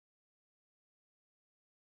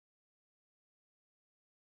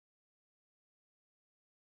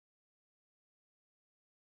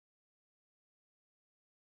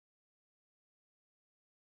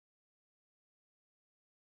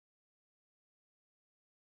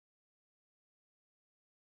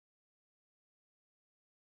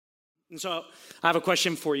And so I have a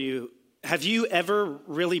question for you. Have you ever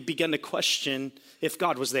really begun to question if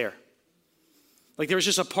God was there? Like there was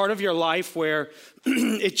just a part of your life where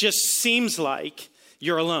it just seems like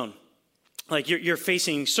you're alone. Like you're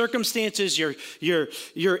facing circumstances,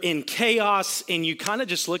 you're in chaos, and you kind of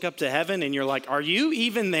just look up to heaven and you're like, are you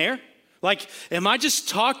even there? Like, am I just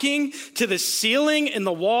talking to the ceiling and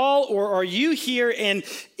the wall, or are you here? And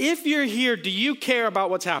if you're here, do you care about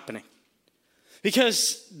what's happening?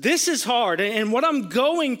 Because this is hard, and what I'm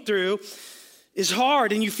going through is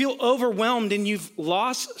hard, and you feel overwhelmed, and you've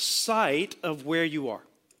lost sight of where you are.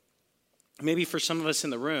 Maybe for some of us in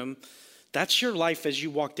the room, that's your life as you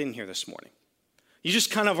walked in here this morning. You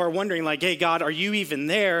just kind of are wondering like, hey, God, are you even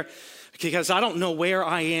there? Because I don't know where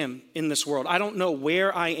I am in this world. I don't know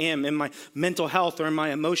where I am in my mental health or in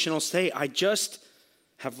my emotional state. I just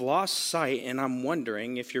have lost sight, and I'm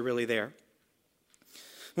wondering if you're really there.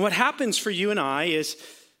 What happens for you and I is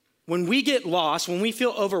when we get lost, when we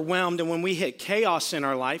feel overwhelmed, and when we hit chaos in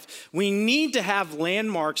our life, we need to have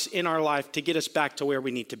landmarks in our life to get us back to where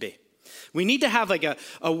we need to be. We need to have like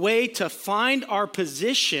a way to find our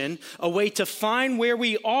position, a way to find where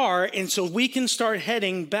we are, and so we can start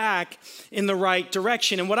heading back in the right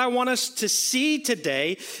direction. And what I want us to see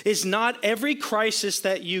today is not every crisis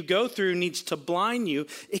that you go through needs to blind you.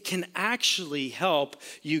 It can actually help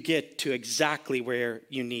you get to exactly where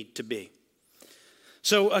you need to be.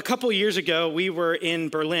 So a couple years ago, we were in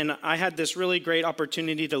Berlin. I had this really great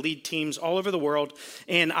opportunity to lead teams all over the world,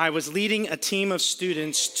 and I was leading a team of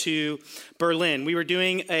students to Berlin. We were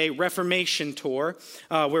doing a Reformation tour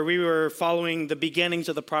where we were following the beginnings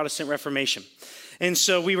of the Protestant Reformation. And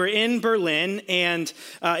so we were in Berlin, and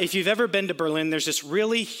if you've ever been to Berlin, there's this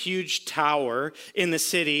really huge tower in this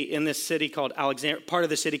city called part of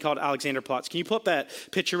the city called Alexanderplatz. Can you pull up that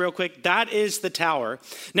picture real quick? That is the tower.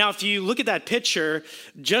 Now, if you look at that picture,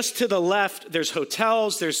 just to the left, there's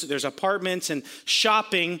hotels, there's apartments and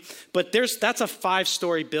shopping, but that's a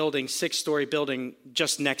 5-story building, 6-story building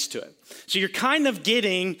just next to it. So you're kind of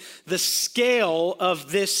getting the scale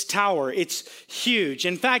of this tower. It's huge.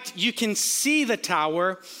 In fact, you can see the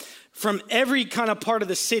tower from every kind of part of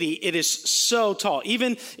the city. It is so tall.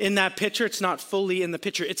 Even in that picture, it's not fully in the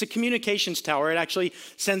picture. It's a communications tower. It actually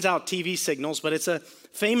sends out TV signals, but it's a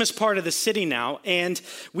famous part of the city now. And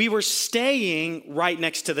we were staying right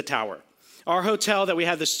next to the tower. Our hotel that we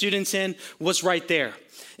had the students in was right there.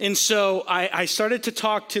 And so I started to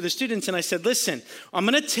talk to the students, and I said, listen, I'm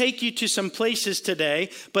going to take you to some places today,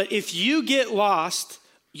 but if you get lost,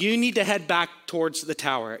 you need to head back towards the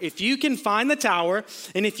tower. If you can find the tower,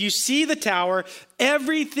 and if you see the tower,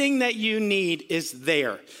 everything that you need is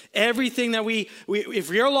there. Everything that if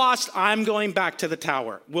you're lost, I'm going back to the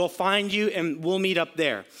tower. We'll find you, and we'll meet up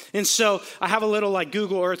there. And so I have a little like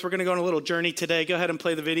Google Earth. We're going to go on a little journey today. Go ahead and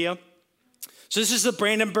play the video. So this is the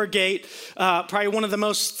Brandenburg Gate, probably one of the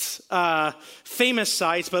most famous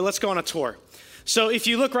sites, but let's go on a tour. So if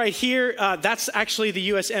you look right here, that's actually the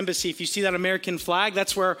U.S. Embassy. If you see that American flag,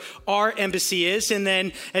 that's where our embassy is. And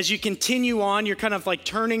then as you continue on, you're kind of like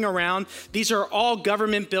turning around. These are all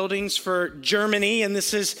government buildings for Germany, and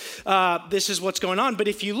this is what's going on. But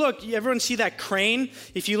if you look, everyone see that crane?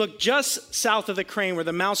 If you look just south of the crane where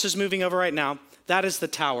the mouse is moving over right now, that is the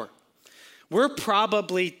tower. We're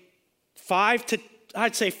probably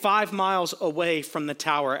 5 miles away from the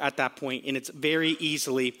tower at that point, and it's very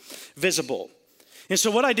easily visible. And so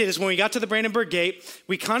what I did is when we got to the Brandenburg Gate,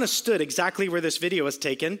 we kind of stood exactly where this video was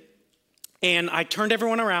taken, and I turned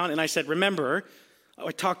everyone around and I said, remember,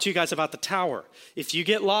 I talked to you guys about the tower. If you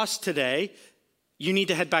get lost today, you need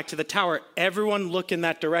to head back to the tower. Everyone look in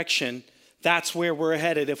that direction. That's where we're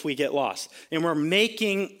headed if we get lost. And we're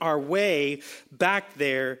making our way back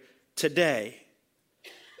there today.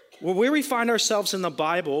 Well, where we find ourselves in the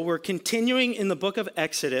Bible, we're continuing in the book of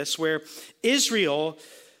Exodus, where Israel,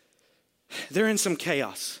 they're in some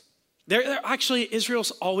chaos. Israel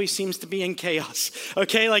always seems to be in chaos,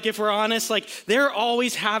 okay? Like if we're honest, like they're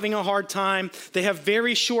always having a hard time. They have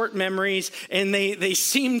very short memories, and they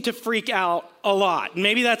seem to freak out a lot.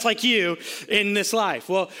 Maybe that's like you in this life.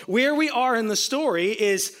 Well, where we are in the story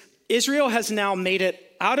is Israel has now made it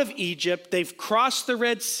out of Egypt. They've crossed the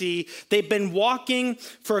Red Sea. They've been walking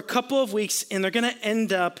for a couple of weeks, and they're going to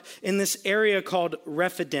end up in this area called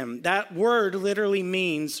Rephidim. That word literally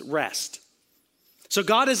means rest. So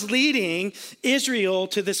God is leading Israel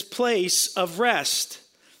to this place of rest.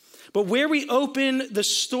 But where we open the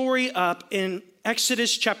story up in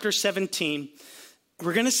Exodus chapter 17,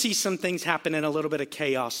 we're going to see some things happen and a little bit of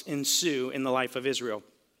chaos ensue in the life of Israel.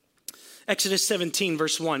 Exodus 17,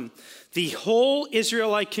 verse 1. The whole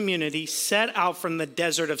Israelite community set out from the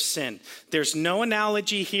desert of sin. There's no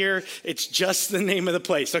analogy here. It's just the name of the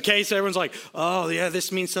place, okay? So everyone's like, oh, yeah,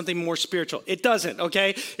 this means something more spiritual. It doesn't,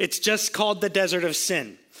 okay? It's just called the desert of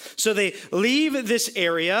sin. So they leave this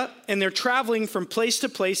area, and they're traveling from place to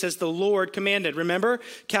place as the Lord commanded. Remember,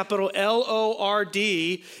 capital Lord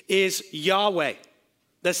is Yahweh.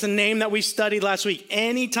 That's the name that we studied last week.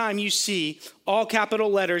 Anytime you see all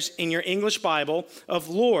capital letters in your English Bible of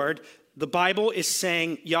Lord, the Bible is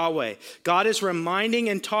saying Yahweh. God is reminding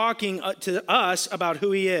and talking to us about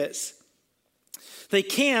who he is. They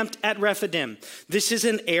camped at Rephidim. This is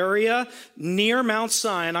an area near Mount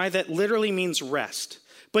Sinai that literally means rest.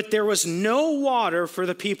 But there was no water for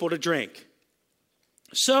the people to drink.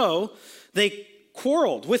 So they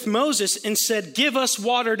quarreled with Moses and said, give us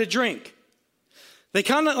water to drink. They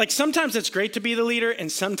kind of like, sometimes it's great to be the leader and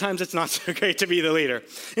sometimes it's not so great to be the leader.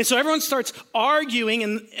 And so everyone starts arguing,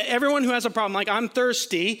 and everyone who has a problem, like, I'm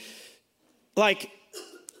thirsty, like,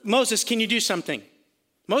 Moses, can you do something?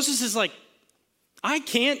 Moses is like, I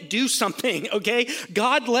can't do something, okay?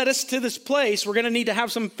 God led us to this place. We're going to need to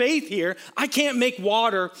have some faith here. I can't make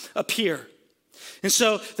water appear. And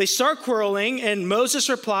so they start quarreling, and Moses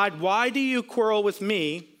replied, why do you quarrel with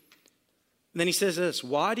me? And then he says this,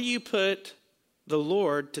 why do you put the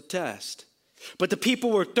Lord to test? But the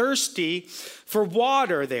people were thirsty for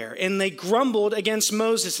water there, and they grumbled against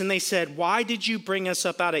Moses, and they said, why did you bring us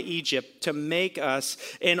up out of Egypt to make us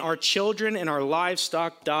and our children and our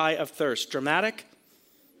livestock die of thirst? Dramatic?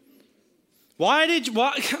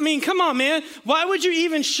 Come on, man. Why would you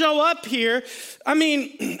even show up here? I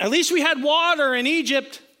mean, at least we had water in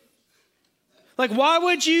Egypt. Like, why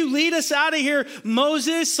would you lead us out of here,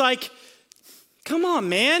 Moses? Like, come on,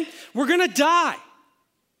 man. We're going to die.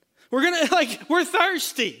 We're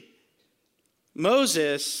thirsty.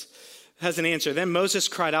 Moses has an answer. Then Moses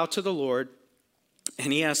cried out to the Lord,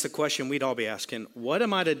 and he asked the question we'd all be asking, what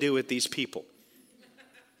am I to do with these people?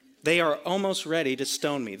 They are almost ready to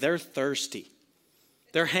stone me. They're thirsty.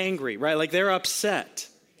 They're hangry, right? Like, they're upset.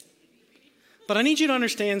 But I need you to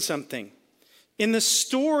understand something. In the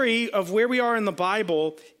story of where we are in the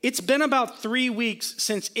Bible, it's been about 3 weeks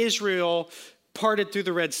since Israel parted through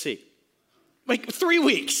the Red Sea. Like, 3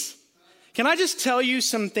 weeks. Can I just tell you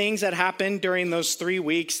some things that happened during those 3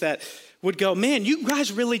 weeks that would go, man, you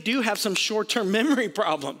guys really do have some short-term memory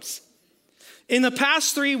problems. In the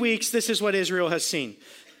past 3 weeks, this is what Israel has seen.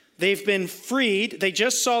 They've been freed. They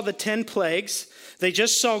just saw the 10 plagues. They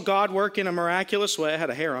just saw God work in a miraculous way. I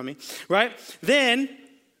had a hair on me, right? Then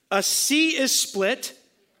a sea is split.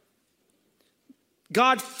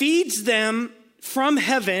 God feeds them from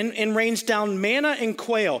heaven and rains down manna and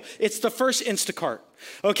quail. It's the first Instacart.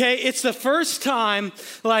 Okay, it's the first time,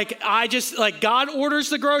 God orders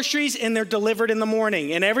the groceries and they're delivered in the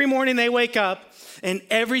morning. And every morning they wake up and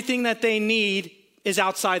everything that they need is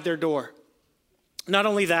outside their door. Not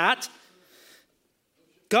only that,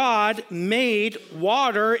 God made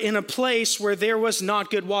water in a place where there was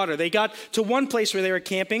not good water. They got to one place where they were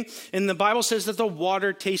camping, and the Bible says that the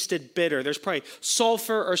water tasted bitter. There's probably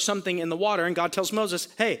sulfur or something in the water, and God tells Moses,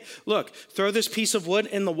 hey, look, throw this piece of wood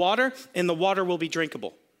in the water, and the water will be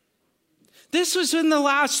drinkable. This was in the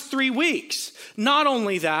last 3 weeks. Not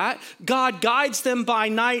only that, God guides them by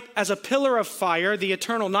night as a pillar of fire, the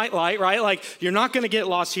eternal nightlight, right? Like, you're not going to get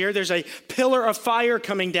lost here. There's a pillar of fire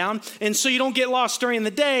coming down. And so you don't get lost during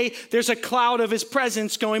the day. There's a cloud of his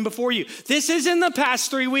presence going before you. This is in the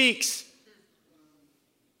past 3 weeks.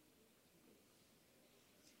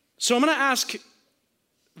 So I'm going to ask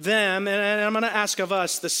them, and I'm going to ask of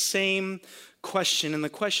us the same question. And the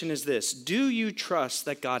question is this: do you trust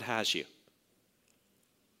that God has you?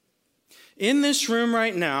 In this room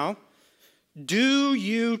right now, do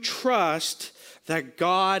you trust that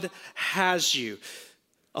God has you?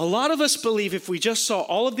 A lot of us believe if we just saw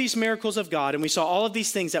all of these miracles of God and we saw all of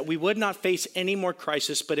these things that we would not face any more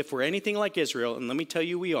crisis. But if we're anything like Israel, and let me tell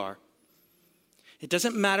you we are, it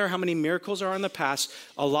doesn't matter how many miracles are in the past.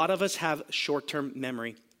 A lot of us have short-term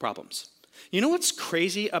memory problems. You know what's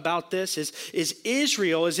crazy about this is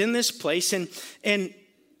Israel is in this place, and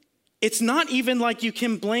it's not even like you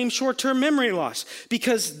can blame short-term memory loss,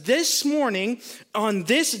 because this morning, on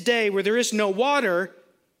this day where there is no water,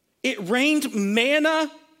 it rained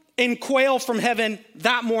manna and quail from heaven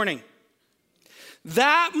that morning.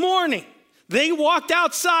 That morning, they walked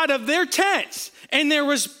outside of their tents and there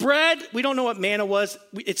was bread. We don't know what manna was.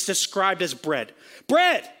 It's described as bread.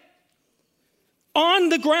 Bread on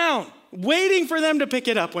the ground, waiting for them to pick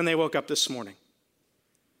it up when they woke up this morning.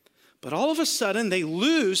 But all of a sudden, they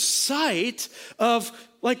lose sight of,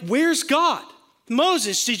 where's God?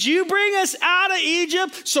 Moses, did you bring us out of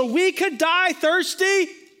Egypt so we could die thirsty?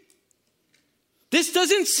 This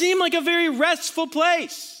doesn't seem like a very restful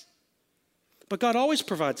place. But God always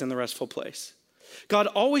provides in the restful place. God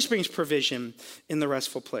always brings provision in the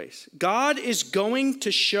restful place. God is going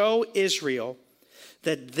to show Israel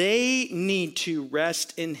that they need to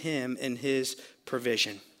rest in him and his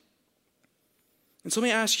provision. And so let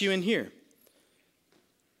me ask you in here,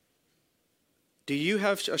 do you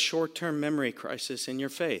have a short-term memory crisis in your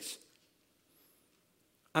faith?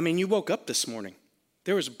 I mean, you woke up this morning.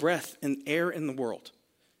 There was breath and air in the world.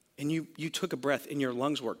 And you took a breath and your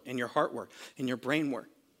lungs work and your heart work and your brain work.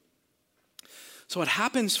 So what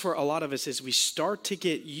happens for a lot of us is we start to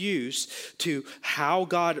get used to how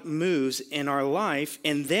God moves in our life,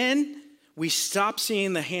 and then we stop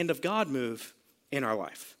seeing the hand of God move in our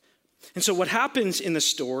life. And so what happens in the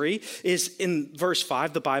story is in verse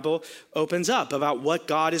 5, the Bible opens up about what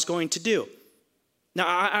God is going to do. Now,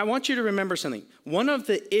 I want you to remember something. One of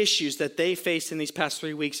the issues that they faced in these past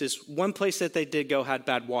 3 weeks is one place that they did go had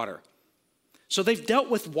bad water. So they've dealt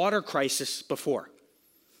with water crisis before.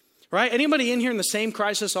 Right? Anybody in here in the same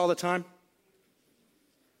crisis all the time?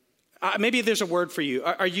 Maybe there's a word for you.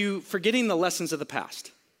 Are you forgetting the lessons of the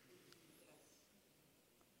past?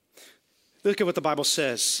 Look at what the Bible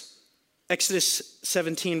says. Exodus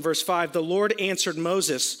 17, verse 5, the Lord answered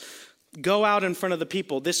Moses, go out in front of the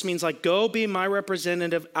people. This means like, go be my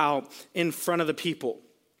representative out in front of the people.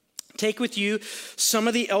 Take with you some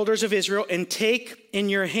of the elders of Israel and take in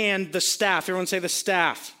your hand the staff. Everyone say the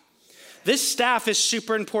staff. This staff is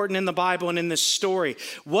super important in the Bible and in this story.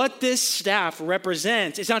 What this staff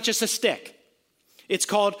represents, it's not just a stick. It's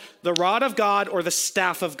called the rod of God or the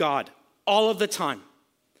staff of God all of the time.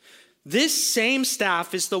 This same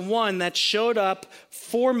staff is the one that showed up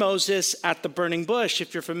for Moses at the burning bush.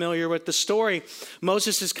 If you're familiar with the story,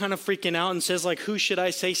 Moses is kind of freaking out and says, like, who should I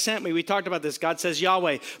say sent me? We talked about this. God says,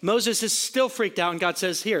 Yahweh. Moses is still freaked out, and God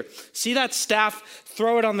says, here, see that staff?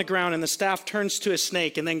 Throw it on the ground, and the staff turns to a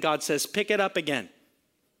snake, and then God says, pick it up again.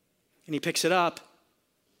 And he picks it up,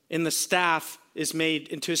 and the staff is made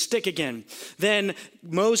into a stick again. Then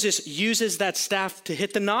Moses uses that staff to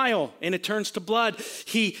hit the Nile and it turns to blood.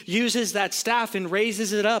 He uses that staff and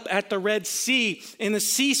raises it up at the Red Sea and the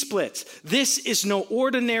sea splits. This is no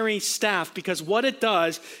ordinary staff because what it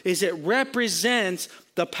does is it represents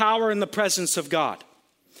the power and the presence of God.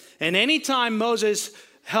 And anytime Moses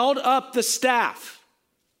held up the staff,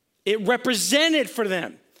 it represented for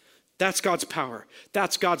them. That's God's power.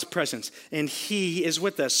 That's God's presence. And he is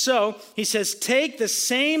with us. So he says, take the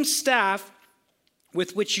same staff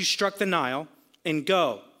with which you struck the Nile and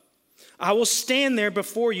go. I will stand there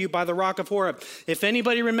before you by the rock of Horeb. If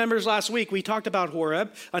anybody remembers last week, we talked about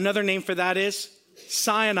Horeb. Another name for that is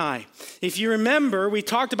Sinai. If you remember, we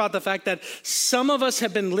talked about the fact that some of us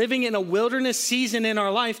have been living in a wilderness season in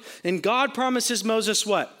our life. And God promises Moses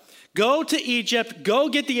what? Go to Egypt, go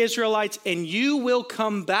get the Israelites, and you will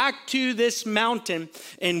come back to this mountain,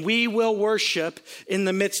 and we will worship in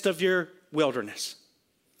the midst of your wilderness.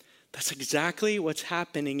 That's exactly what's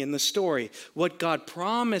happening in the story. What God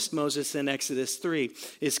promised Moses in Exodus 3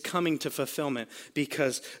 is coming to fulfillment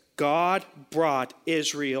because God brought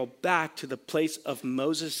Israel back to the place of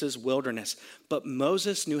Moses' wilderness. But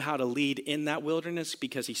Moses knew how to lead in that wilderness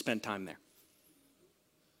because he spent time there.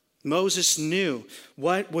 Moses knew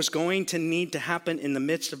what was going to need to happen in the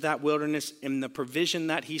midst of that wilderness and the provision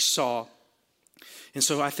that he saw. And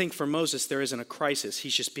so I think for Moses, there isn't a crisis.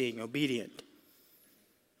 He's just being obedient.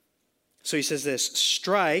 So he says this,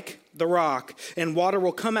 strike the rock and water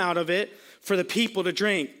will come out of it for the people to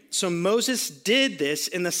drink. So Moses did this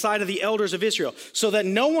in the sight of the elders of Israel so that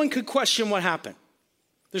no one could question what happened.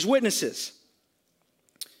 There's witnesses.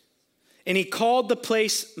 And he called the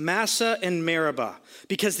place Massah and Meribah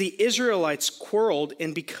because the Israelites quarreled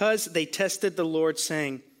and because they tested the Lord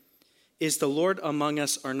saying, is the Lord among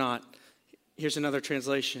us or not? Here's another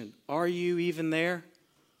translation. Are you even there?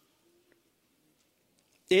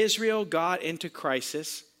 Israel got into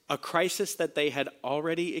crisis, a crisis that they had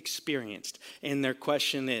already experienced. And their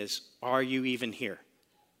question is, are you even here?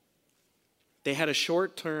 They had a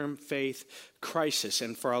short-term faith crisis,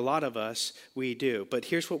 and for a lot of us, we do. But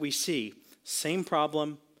here's what we see. Same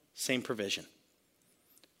problem, same provision.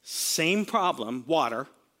 Same problem, water,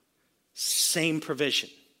 same provision.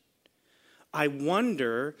 I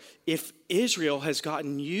wonder if Israel has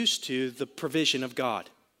gotten used to the provision of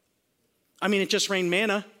God. I mean, it just rained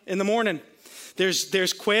manna in the morning.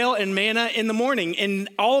 There's quail and manna in the morning, and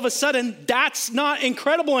all of a sudden, that's not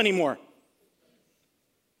incredible anymore.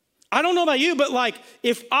 I don't know about you, but like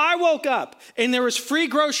if I woke up and there was free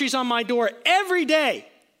groceries on my door every day,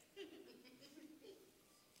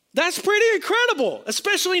 That's pretty incredible,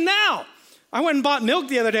 especially now. I went and bought milk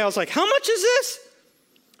the other day. I was like, how much is this?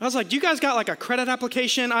 I was like, you guys got like a credit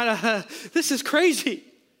application? This is crazy.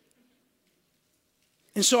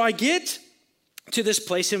 And so I get to this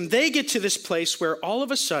place, and they get to this place where all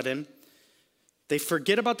of a sudden, they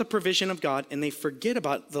forget about the provision of God, and they forget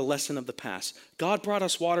about the lesson of the past. God brought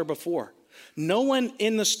us water before. No one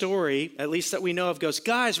in the story, at least that we know of, goes,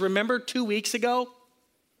 guys, remember 2 weeks ago?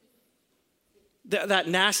 That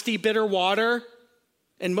nasty, bitter water?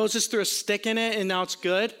 And Moses threw a stick in it, and now it's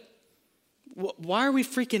good? Why are we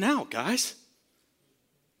freaking out, guys?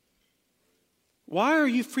 Why are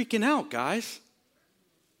you freaking out, guys?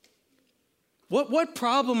 What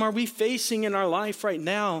problem are we facing in our life right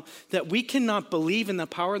now that we cannot believe in the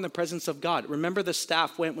power and the presence of God? Remember, the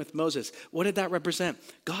staff went with Moses. What did that represent?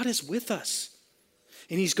 God is with us.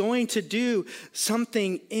 And he's going to do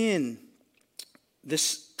something in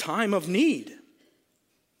this time of need.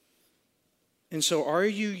 And so are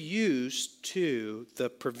you used to the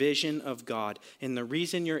provision of God? And the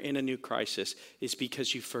reason you're in a new crisis is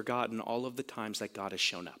because you've forgotten all of the times that God has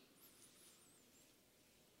shown up.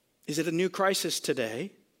 Is it a new crisis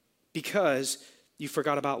today because you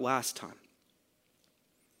forgot about last time?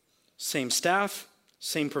 Same staff,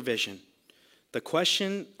 same provision. The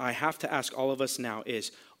question I have to ask all of us now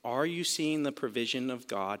is, are you seeing the provision of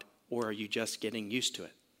God, or are you just getting used to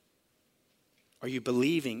it? Are you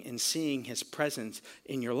believing and seeing his presence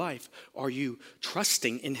in your life? Are you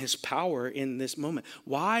trusting in his power in this moment?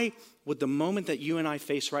 Why would the moment that you and I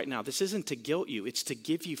face right now, this isn't to guilt you, it's to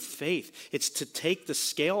give you faith. It's to take the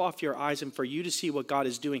scale off your eyes and for you to see what God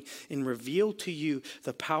is doing and reveal to you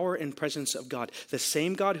the power and presence of God. The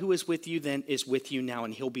same God who is with you then is with you now,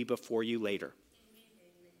 and he'll be before you later.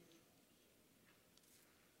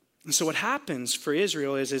 And so what happens for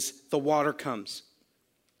Israel is the water comes.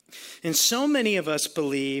 And so many of us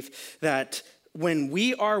believe that when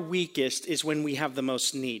we are weakest is when we have the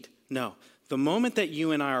most need. No, the moment that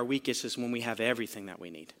you and I are weakest is when we have everything that we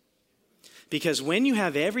need. Because when you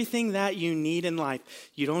have everything that you need in life,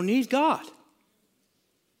 you don't need God.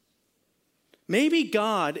 Maybe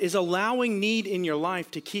God is allowing need in your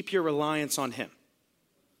life to keep your reliance on him.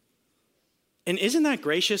 And isn't that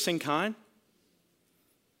gracious and kind?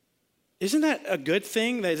 Isn't that a good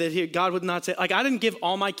thing that God would not say, like, I didn't give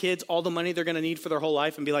all my kids all the money they're going to need for their whole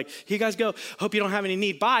life and be like, here you guys go. Hope you don't have any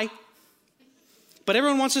need. Bye. But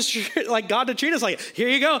everyone wants us, like God to treat us like, here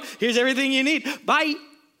you go. Here's everything you need. Bye.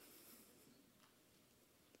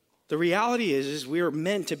 The reality is we are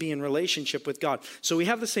meant to be in relationship with God. So we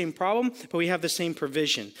have the same problem, but we have the same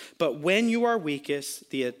provision. But when you are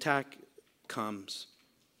weakest, the attack comes.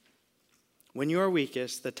 When you are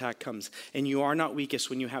weakest, the attack comes. And you are not weakest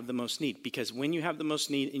when you have the most need. Because when you have the most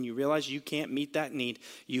need and you realize you can't meet that need,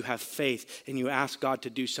 you have faith and you ask God to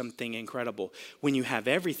do something incredible. When you have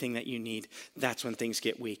everything that you need, that's when things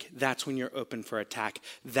get weak. That's when you're open for attack.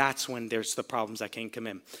 That's when there's the problems that can come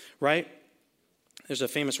in, right? There's a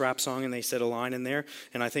famous rap song and they said a line in there,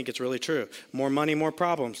 and I think it's really true. More money, more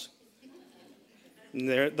problems.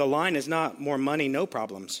 The line is not more money, no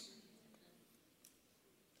problems.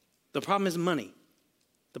 The problem is money.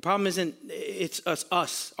 The problem isn't, it's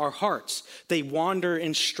us, our hearts. They wander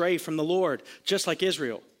and stray from the Lord, just like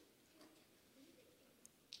Israel.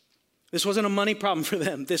 This wasn't a money problem for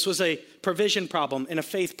them. This was a provision problem and a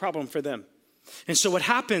faith problem for them. And so what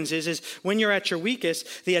happens is when you're at your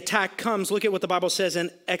weakest, the attack comes. Look at what the Bible says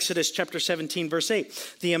in Exodus chapter 17, verse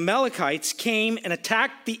 8. The Amalekites came and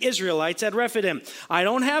attacked the Israelites at Rephidim. I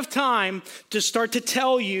don't have time to start to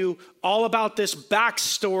tell you all about this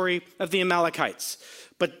backstory of the Amalekites.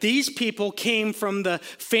 But these people came from the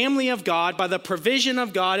family of God by the provision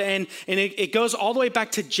of God, and it goes all the way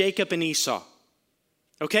back to Jacob and Esau.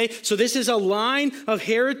 Okay, so this is a line of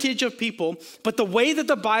heritage of people, but the way that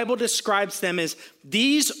the Bible describes them is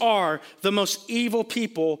these are the most evil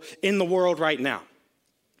people in the world right now.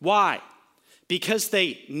 Why? Because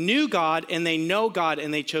they knew God and they know God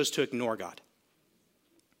and they chose to ignore God.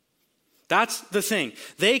 That's the thing.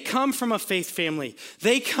 They come from a faith family.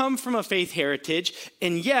 They come from a faith heritage,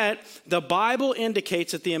 and yet the Bible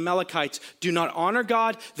indicates that the Amalekites do not honor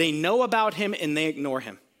God, they know about him, and they ignore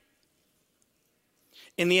him.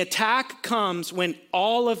 And the attack comes when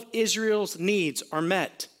all of Israel's needs are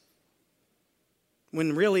met,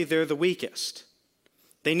 when really they're the weakest.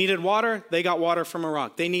 They needed water, they got water from a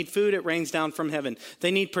rock. They need food, it rains down from heaven.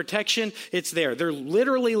 They need protection, it's there. They're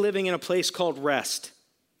literally living in a place called rest.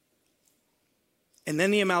 And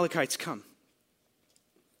then the Amalekites come.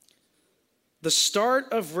 The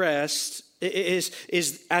start of rest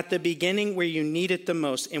is at the beginning where you need it the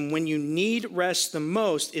most. And when you need rest the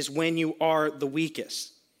most is when you are the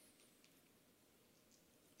weakest.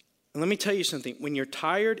 And let me tell you something. When you're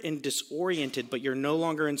tired and disoriented, but you're no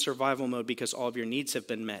longer in survival mode because all of your needs have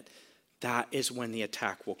been met, that is when the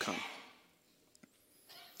attack will come.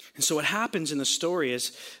 And so what happens in the story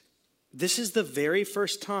is this is the very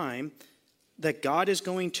first time that God is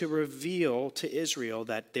going to reveal to Israel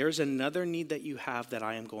that there's another need that you have that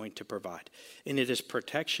I am going to provide. And it is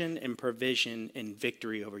protection and provision and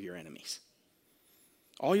victory over your enemies.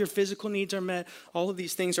 All your physical needs are met. All of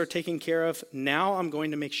these things are taken care of. Now I'm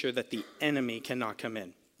going to make sure that the enemy cannot come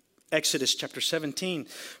in. Exodus chapter 17,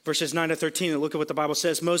 verses 9 to 13. And look at what the Bible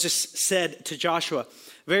says. Moses said to Joshua,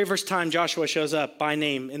 very first time Joshua shows up by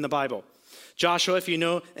name in the Bible. Joshua, if you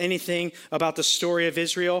know anything about the story of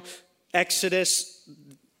Israel, Exodus,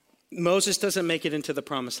 Moses doesn't make it into the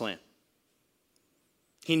promised land.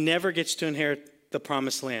 He never gets to inherit the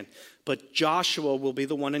promised land. But Joshua will be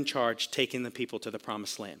the one in charge taking the people to the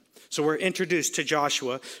promised land. So we're introduced to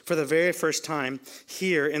Joshua for the very first time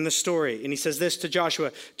here in the story. And he says this to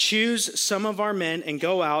Joshua, choose some of our men and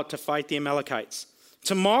go out to fight the Amalekites.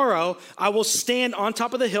 Tomorrow I will stand on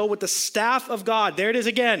top of the hill with the staff of God. There it is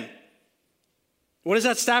again. What does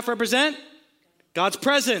that staff represent? God's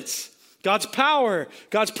presence, God's power,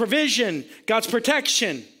 God's provision, God's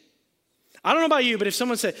protection. I don't know about you, but if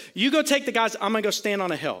someone said, you go take the guys, I'm going to go stand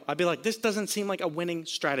on a hill. I'd be like, this doesn't seem like a winning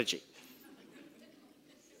strategy.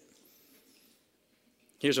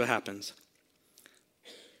 Here's what happens.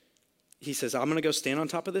 He says, I'm going to go stand on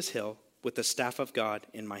top of this hill with the staff of God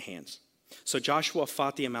in my hands. So Joshua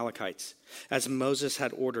fought the Amalekites as Moses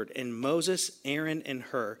had ordered. And Moses, Aaron, and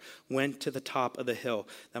Hur went to the top of the hill.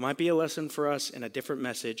 That might be a lesson for us and a different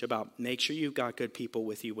message about make sure you've got good people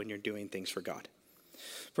with you when you're doing things for God.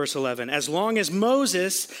 Verse 11, as long as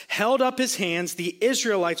Moses held up his hands, the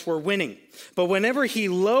Israelites were winning. But whenever he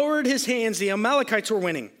lowered his hands, the Amalekites were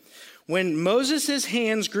winning. When Moses'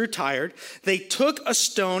 hands grew tired, they took a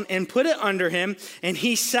stone and put it under him, and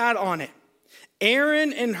he sat on it.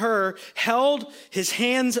 Aaron and Hur held his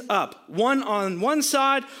hands up, one on one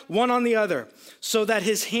side, one on the other, so that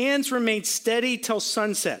his hands remained steady till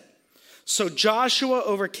sunset. So Joshua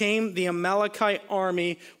overcame the Amalekite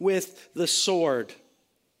army with the sword.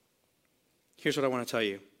 Here's what I want to tell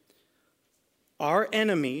you. Our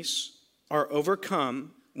enemies are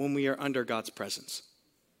overcome when we are under God's presence.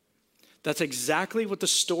 That's exactly what the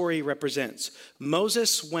story represents.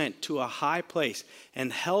 Moses went to a high place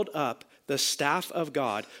and held up the staff of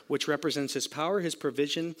God, which represents his power, his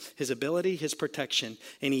provision, his ability, his protection.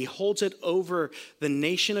 And he holds it over the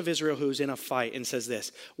nation of Israel who's in a fight and says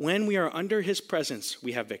this, when we are under his presence,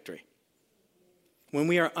 we have victory. When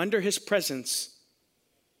we are under his presence,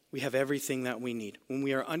 we have everything that we need. When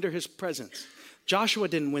we are under his presence, Joshua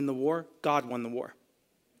didn't win the war, God won the war.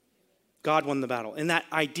 God won the battle. And that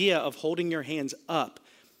idea of holding your hands up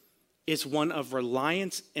is one of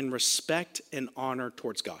reliance and respect and honor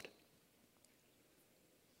towards God.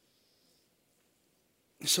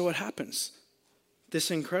 So what happens?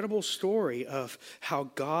 This incredible story of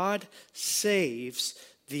how God saves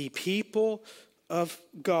the people of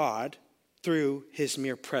God through his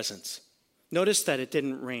mere presence. Notice that it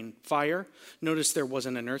didn't rain fire. Notice there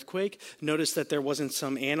wasn't an earthquake. Notice that there wasn't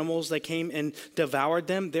some animals that came and devoured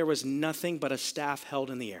them. There was nothing but a staff held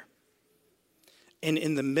in the air. And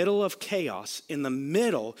in the middle of chaos, in the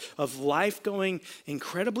middle of life going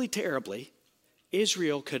incredibly terribly,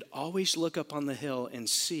 Israel could always look up on the hill and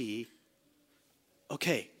see,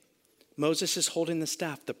 okay, Moses is holding the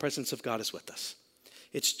staff. The presence of God is with us.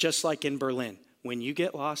 It's just like in Berlin. When you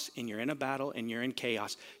get lost and you're in a battle and you're in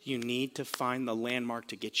chaos, you need to find the landmark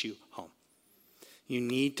to get you home. You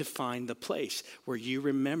need to find the place where you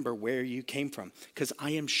remember where you came from. Because I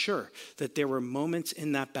am sure that there were moments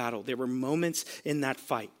in that battle, there were moments in that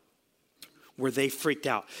fight where they freaked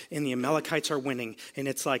out and the Amalekites are winning. And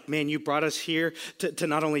it's like, man, you brought us here to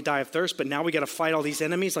not only die of thirst, but now we got to fight all these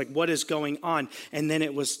enemies. Like, what is going on? And then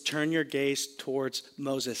it was turn your gaze towards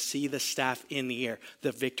Moses. See the staff in the air.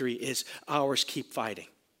 The victory is ours. Keep fighting.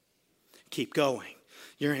 Keep going.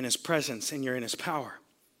 You're in his presence and you're in his power.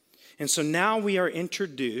 And so now we are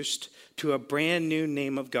introduced to a brand new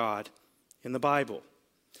name of God in the Bible.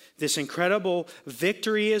 This incredible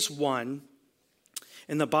victory is won.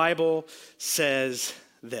 And the Bible says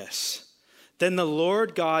this. Then the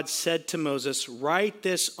Lord God said to Moses, write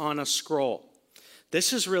this on a scroll.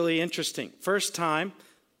 This is really interesting. First time,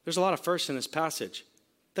 there's a lot of firsts in this passage,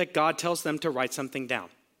 that God tells them to write something down.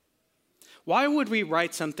 Why would we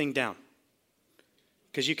write something down?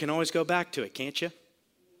 Because you can always go back to it, can't you?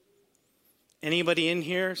 Anybody in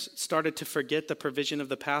here started to forget the provision of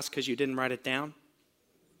the past because you didn't write it down?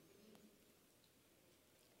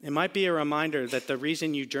 It might be a reminder that the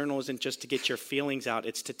reason you journal isn't just to get your feelings out,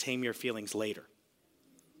 it's to tame your feelings later.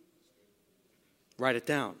 Write it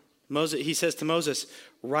down. He says to Moses,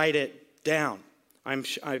 write it down.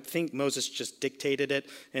 I think Moses just dictated it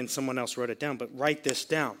and someone else wrote it down, but write this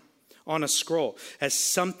down on a scroll as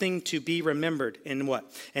something to be remembered in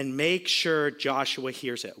what? And make sure Joshua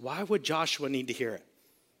hears it. Why would Joshua need to hear it?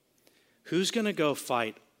 Who's going to go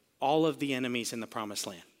fight all of the enemies in the promised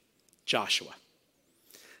land? Joshua.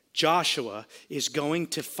 Joshua is going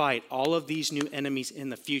to fight all of these new enemies in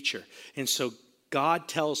the future. And so God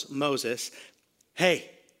tells Moses,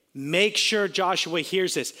 hey, make sure Joshua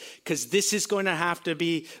hears this, because this is going to have to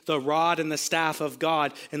be the rod and the staff of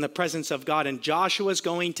God in the presence of God. And Joshua's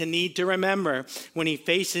going to need to remember when he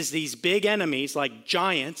faces these big enemies like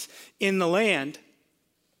giants in the land,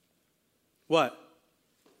 what?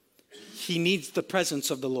 He needs the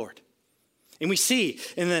presence of the Lord. And we see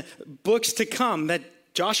in the books to come that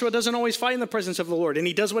Joshua doesn't always fight in the presence of the Lord, and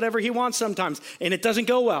he does whatever he wants sometimes, and it doesn't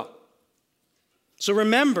go well. So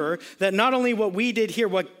remember that not only what we did here,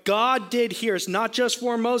 what God did here is not just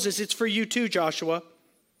for Moses, it's for you too, Joshua.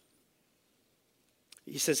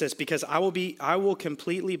 He says this, because I will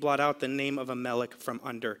completely blot out the name of Amalek from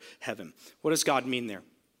under heaven. What does God mean there?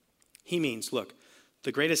 He means, look,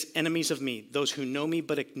 the greatest enemies of me, those who know me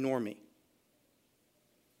but ignore me,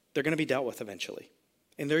 they're going to be dealt with eventually.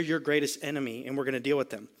 And they're your greatest enemy, and we're going to deal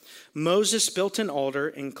with them. Moses built an altar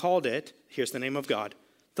and called it, here's the name of God,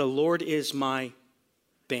 the Lord is my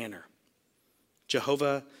banner,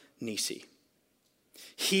 Jehovah Nissi.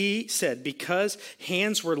 He said, because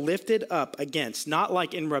hands were lifted up against, not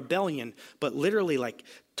like in rebellion, but literally like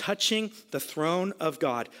touching the throne of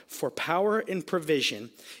God for power and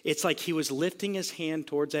provision, it's like he was lifting his hand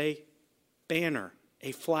towards a banner,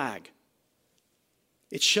 a flag.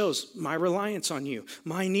 It shows my reliance on you,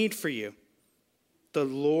 my need for you. The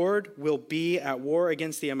Lord will be at war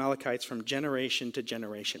against the Amalekites from generation to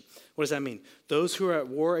generation. What does that mean? Those who are at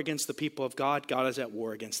war against the people of God, God is at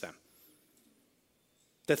war against them.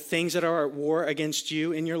 The things that are at war against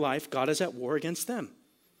you in your life, God is at war against them.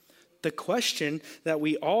 The question that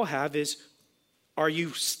we all have is, are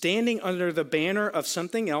you standing under the banner of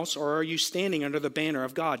something else, or are you standing under the banner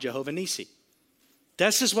of God, Jehovah Nissi?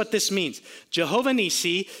 This is what this means. Jehovah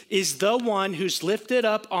Nissi is the one who's lifted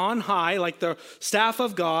up on high like the staff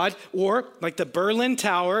of God or like the Berlin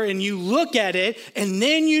Tower, and you look at it and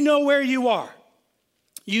then you know where you are.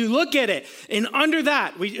 You look at it, and under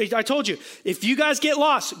that, I told you, if you guys get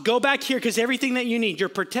lost, go back here, because everything that you need, your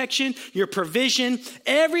protection, your provision,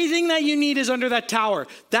 everything that you need is under that tower.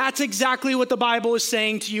 That's exactly what the Bible is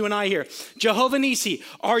saying to you and I here. Jehovah Nissi,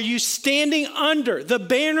 are you standing under the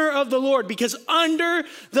banner of the Lord? Because under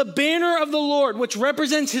the banner of the Lord, which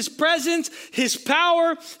represents his presence, his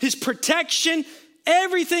power, his protection,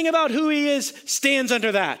 everything about who he is stands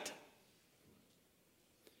under that.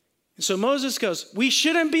 So Moses goes, we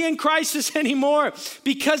shouldn't be in crisis anymore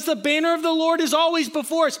because the banner of the Lord is always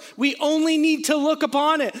before us. We only need to look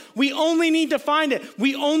upon it. We only need to find it.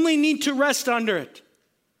 We only need to rest under it.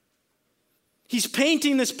 He's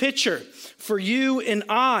painting this picture for you and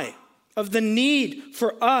I of the need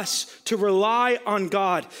for us to rely on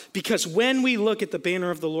God, because when we look at the banner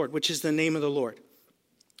of the Lord, which is the name of the Lord,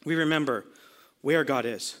 we remember where God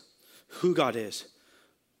is, who God is,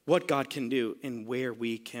 what God can do, and where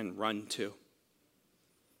we can run to.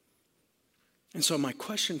 And so my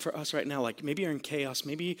question for us right now, like maybe you're in chaos,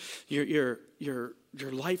 maybe your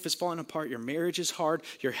life is falling apart, your marriage is hard,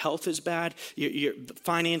 your health is bad, your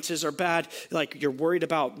finances are bad, like you're worried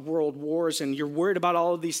about world wars and you're worried about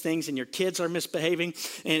all of these things, and your kids are misbehaving,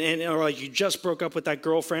 or like you just broke up with that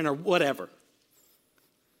girlfriend or whatever.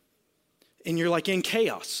 And you're like in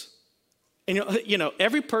chaos. And you know,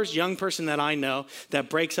 every young person that I know that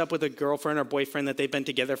breaks up with a girlfriend or boyfriend that they've been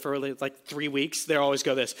together for like 3 weeks, they always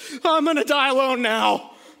go this, I'm going to die alone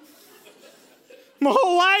now. My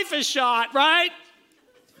whole life is shot, right?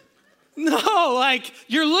 No, like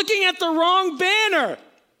you're looking at the wrong banner.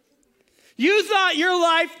 You thought your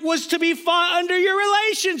life was to be fought under your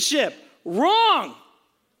relationship. Wrong.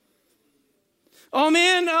 Oh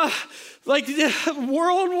man, like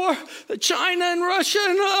World War, China and Russia,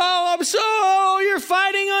 and you're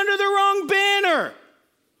fighting under the wrong banner.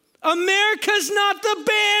 America's not the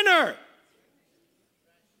banner.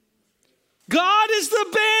 God is the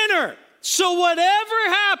banner. So whatever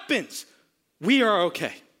happens, we are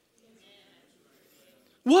okay.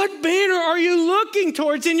 What banner are you looking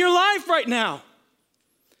towards in your life right now?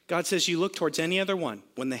 God says you look towards any other one.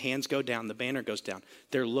 When the hands go down, the banner goes down.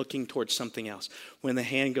 They're looking towards something else. When the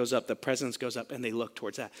hand goes up, the presence goes up, and they look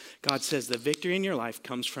towards that. God says the victory in your life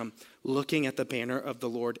comes from looking at the banner of the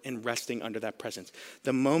Lord and resting under that presence.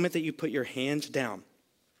 The moment that you put your hands down,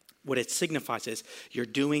 what it signifies is you're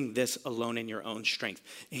doing this alone in your own strength,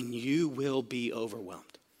 and you will be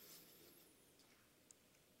overwhelmed.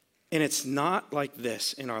 And it's not like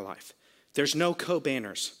this in our life. There's no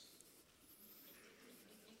co-banners.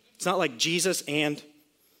 It's not like Jesus and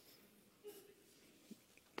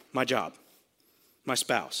my job, my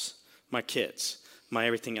spouse, my kids, my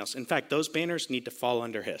everything else. In fact, those banners need to fall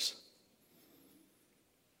under his.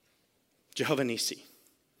 Jehovah Nissi,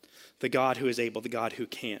 the God who is able, the God who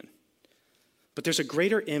can. But there's a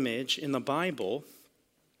greater image in the Bible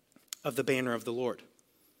of the banner of the Lord.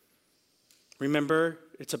 Remember,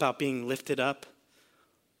 it's about being lifted up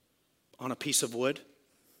on a piece of wood,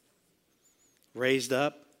 raised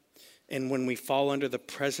up. And when we fall under the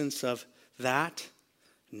presence of that,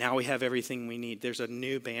 now we have everything we need. There's a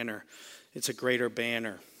new banner. It's a greater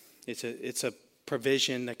banner. It's a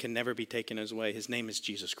provision that can never be taken away. His name is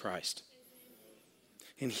Jesus Christ.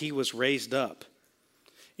 And he was raised up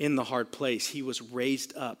in the hard place. He was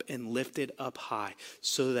raised up and lifted up high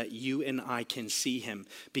so that you and I can see him.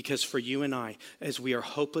 Because for you and I, as we are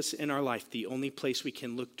hopeless in our life, the only place we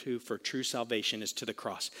can look to for true salvation is to the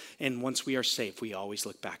cross. And once we are saved, we always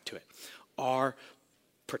look back to it. Our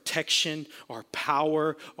protection, our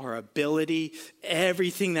power, our ability,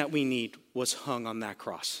 everything that we need was hung on that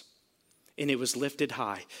cross. And it was lifted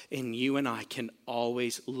high. And you and I can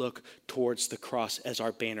always look towards the cross as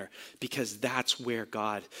our banner, because that's where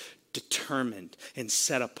God determined and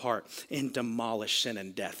set apart and demolished sin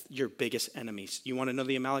and death, your biggest enemies. You want to know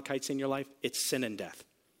the Amalekites in your life? It's sin and death.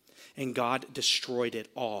 And God destroyed it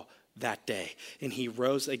all that day. And he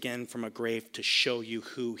rose again from a grave to show you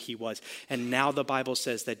who he was. And now the Bible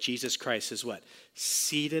says that Jesus Christ is what?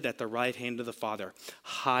 Seated at the right hand of the Father,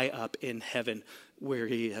 high up in heaven, where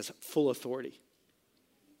he has full authority.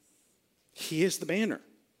 He is the banner.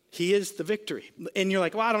 He is the victory. And you're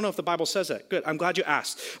like, well, I don't know if the Bible says that. Good. I'm glad you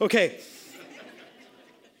asked. Okay.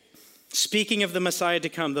 Speaking of the Messiah to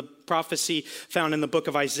come, the prophecy found in the book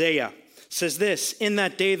of Isaiah says this: in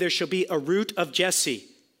that day there shall be a root of Jesse,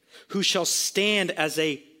 who shall stand as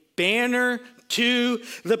a banner to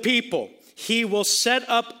the people. He will set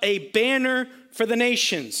up a banner for the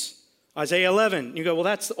nations. Isaiah 11. You go, well,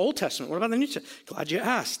 that's the Old Testament. What about the New Testament? Glad you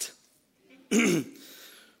asked.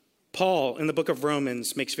 Paul, in the book of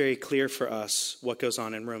Romans, makes very clear for us what goes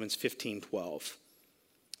on in Romans 15:12.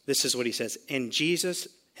 This is what he says. And Jesus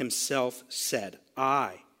himself said,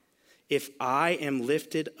 if I am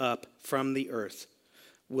lifted up from the earth,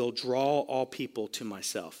 will draw all people to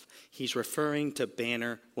myself. He's referring to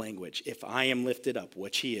banner language. If I am lifted up,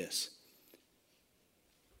 which he is,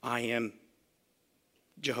 I am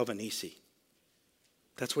Jehovah Nissi.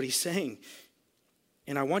 That's what he's saying.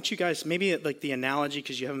 And I want you guys, maybe like the analogy,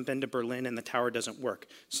 because you haven't been to Berlin and the tower doesn't work.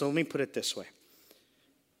 So let me put it this way.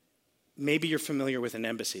 Maybe you're familiar with an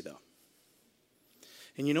embassy, though.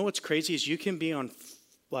 And you know what's crazy is you can be on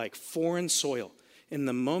like foreign soil. And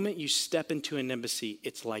the moment you step into an embassy,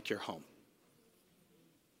 it's like your home.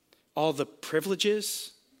 All the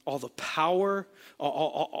privileges, all the power,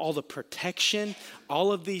 all the protection,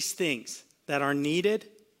 all of these things that are needed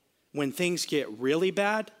when things get really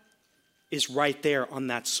bad is right there on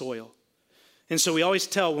that soil. And so we always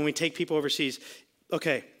tell when we take people overseas,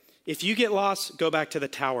 okay, if you get lost, go back to the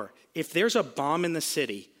tower. If there's a bomb in the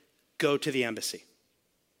city, go to the embassy.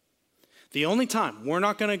 The only time we're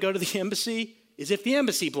not going to go to the embassy is if the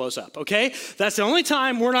embassy blows up, okay? That's the only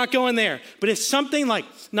time we're not going there. But if something like,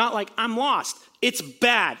 not like I'm lost, it's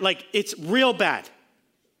bad, like it's real bad,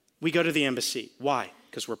 we go to the embassy. Why?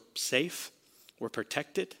 Because we're safe, we're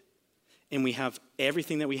protected, and we have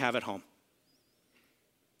everything that we have at home.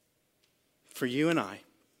 For you and I,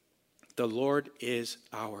 the Lord is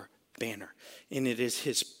our banner, and it is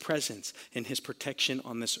his presence and his protection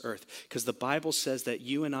on this earth. Because the Bible says that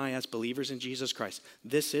you and I, as believers in Jesus Christ,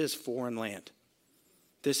 this is foreign land.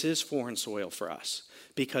 This is foreign soil for us,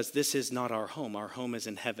 because this is not our home. Our home is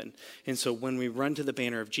in heaven. And so when we run to the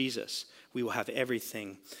banner of Jesus, we will have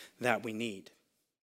everything that we need.